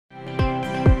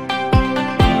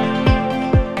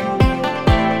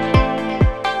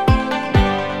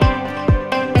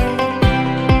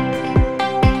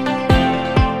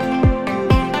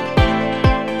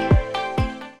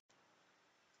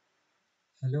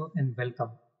Hello and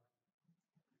welcome.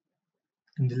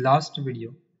 In the last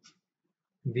video,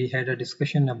 we had a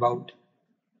discussion about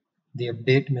the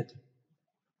update method.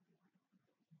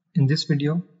 In this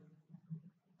video,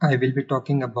 I will be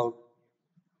talking about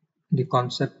the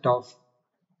concept of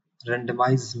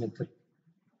randomize method.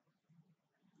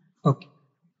 Okay.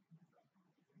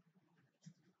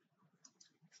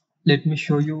 Let me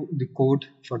show you the code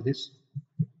for this.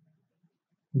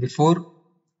 Before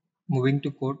moving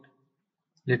to code,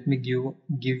 let me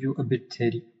give you a bit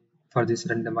theory for this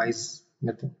randomize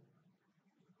method.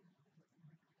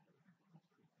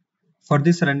 For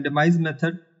this randomize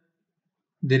method,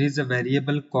 there is a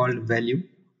variable called value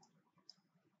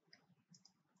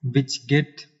which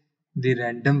get the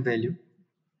random value,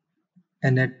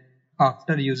 and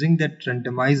after using that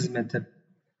randomize method,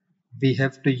 we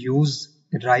have to use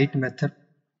write method.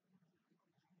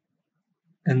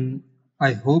 And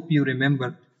I hope you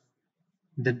remember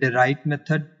that the write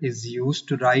method is used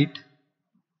to write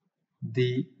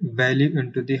the value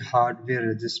into the hardware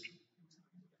register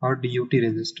or DUT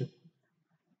register.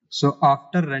 So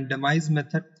after randomize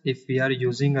method, if we are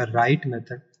using a write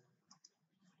method,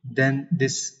 then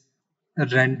this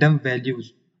random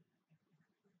values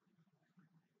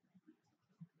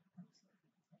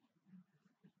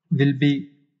will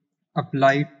be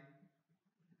applied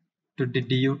to the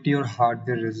DUT or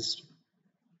hardware register.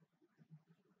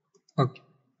 Okay.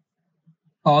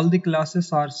 All the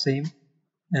classes are same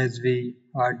as we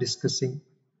are discussing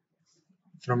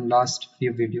from last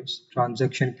few videos.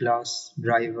 Transaction class,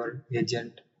 driver,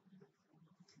 agent,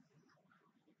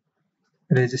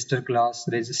 register class,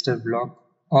 register block,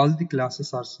 all the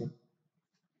classes are same.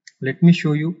 Let me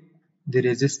show you the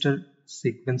register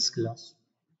sequence class.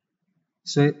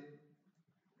 So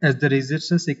as the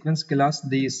register sequence class,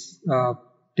 these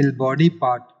till body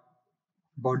part,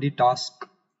 body task,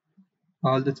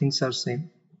 all the things are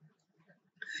same.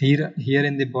 Here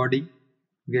in the body,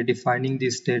 we are defining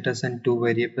the status and two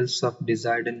variables of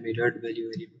desired and mirrored value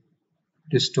variable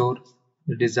to store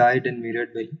the desired and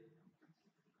mirrored value.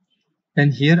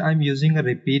 And here I am using a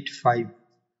repeat 5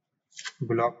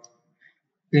 block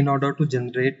in order to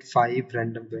generate 5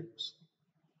 random values.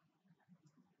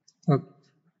 Okay.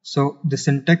 So the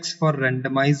syntax for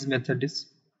randomize method is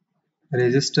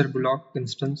register block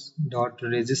instance dot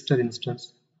register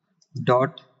instance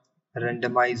dot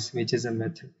randomize, which is a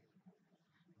method.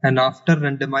 And after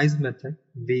randomize method,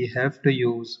 we have to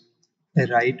use a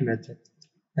write method,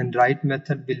 and write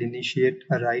method will initiate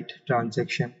a write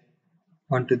transaction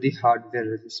onto the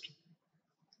hardware register.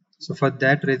 So for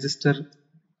that, register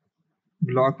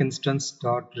block instance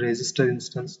dot register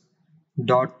instance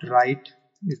dot write,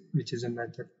 which is a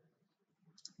method.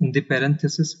 In the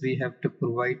parenthesis, we have to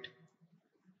provide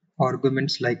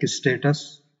arguments like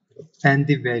status and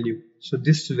the value. So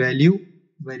this value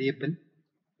variable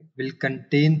will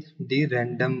contain the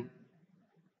random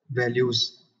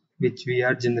values which we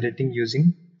are generating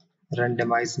using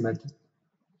randomize method.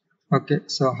 Okay,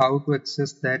 so how to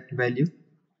access that value?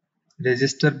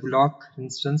 Register block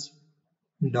instance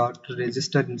dot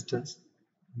register instance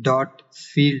dot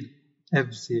field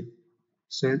f0.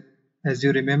 So as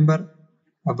you remember,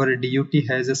 our DUT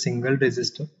has a single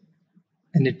register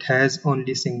and it has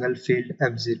only single field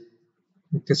f0.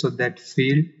 Okay, so that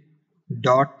field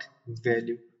dot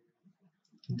value,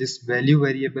 this value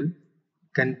variable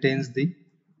contains the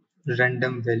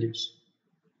random values.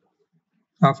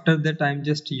 After that, I'm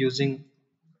just using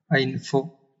a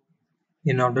info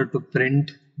in order to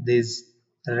print these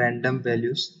random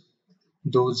values.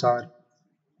 Those are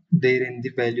there in the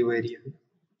value variable.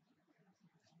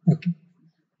 Okay.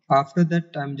 After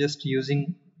that, I'm just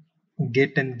using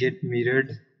get and get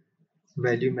mirrored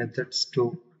value methods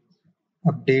to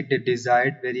update the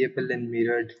desired variable and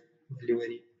mirrored value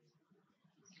variable.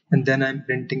 And then I'm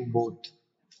printing both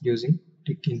using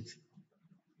tick info.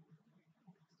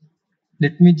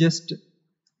 Let me just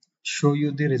show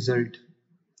you the result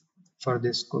for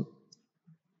this code.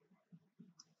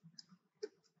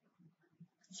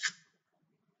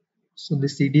 So the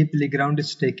CD playground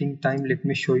is taking time. Let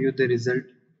me show you the result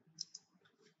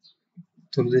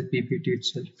through the PPT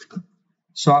itself.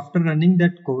 So after running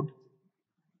that code,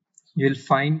 you will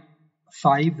find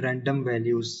 5 random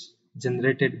values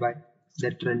generated by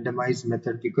that randomize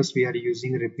method, because we are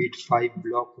using repeat 5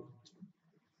 block.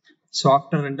 So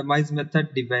after randomize method,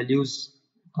 the values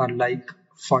are like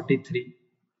 43,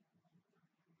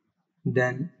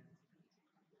 then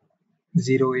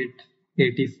 08,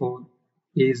 84,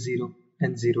 A0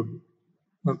 and 0B.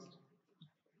 Okay.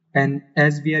 And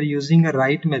as we are using a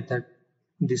write method,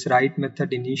 this write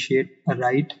method initiate a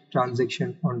write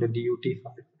transaction on the DUT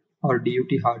file. or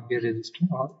DUT hardware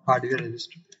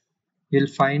register, you'll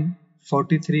find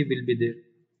 43 will be there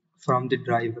from the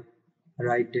driver,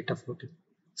 write data 43.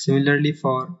 Similarly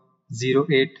for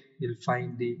 08, you'll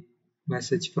find the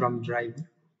message from driver.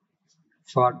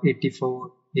 For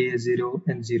 84, A0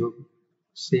 and 0B,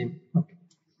 same. Okay.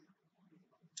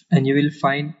 And you will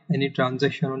find any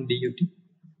transaction on DUT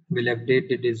will update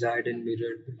the desired and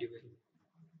mirrored value.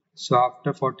 So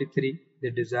after 43,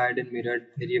 the desired and mirrored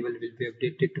variable will be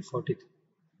updated to 43.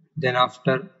 Then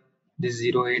after this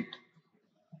 08,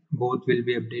 both will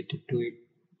be updated to it,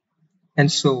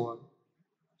 and so on.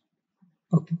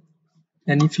 Okay.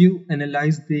 And if you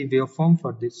analyze the waveform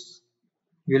for this,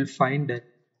 you will find that,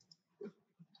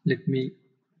 let me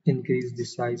increase the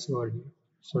size over here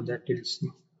so that you'll see.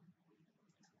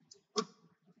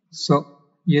 So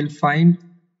you'll find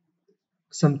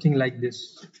something like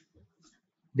this.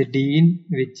 The DIN,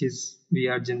 which is we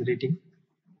are generating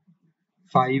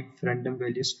 5 random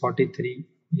values, 43,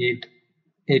 8,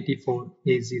 84,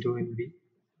 A0 and B.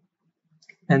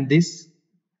 And this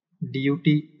DUT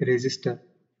register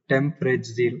temp reg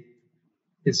 0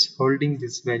 is holding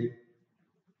this value.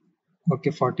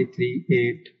 Okay, 43,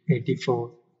 8,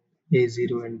 84,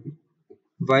 A0 and B.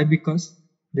 Why? Because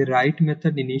the write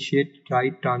method initiate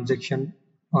write transaction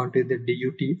onto the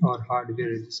DUT or hardware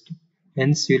register.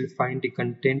 Hence, you will find the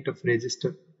content of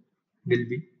register will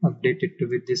be updated to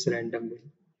with this random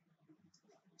value.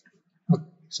 Okay.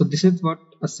 So this is what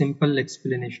a simple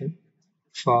explanation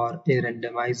for a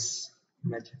randomize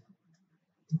method.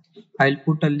 I'll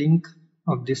put a link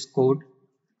of this code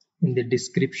in the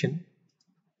description.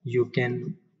 You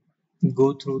can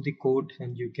go through the code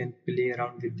and you can play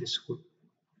around with this code.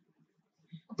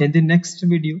 In the next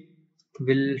video,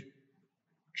 we'll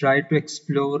try to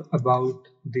explore about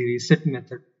the reset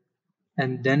method,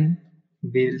 and then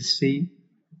we'll see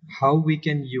how we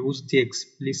can use the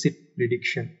explicit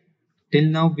prediction. Till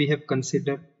now we have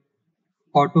considered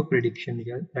auto prediction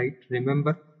here, right?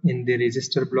 Remember, in the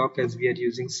register block, as we are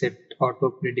using set auto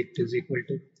predict is equal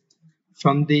to,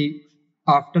 from the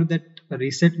after that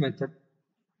reset method,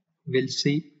 we'll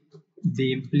see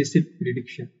the implicit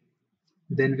prediction.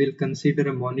 Then we'll consider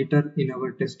a monitor in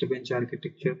our test bench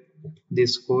architecture, the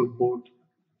scoreboard,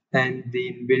 and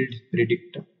the inbuilt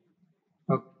predictor.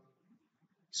 Okay.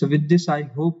 So with this, I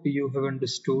hope you have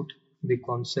understood the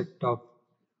concept of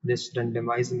this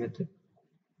randomize method.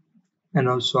 And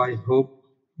also I hope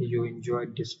you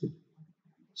enjoyed this video.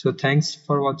 So thanks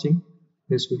for watching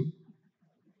this video.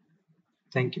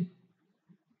 Thank you.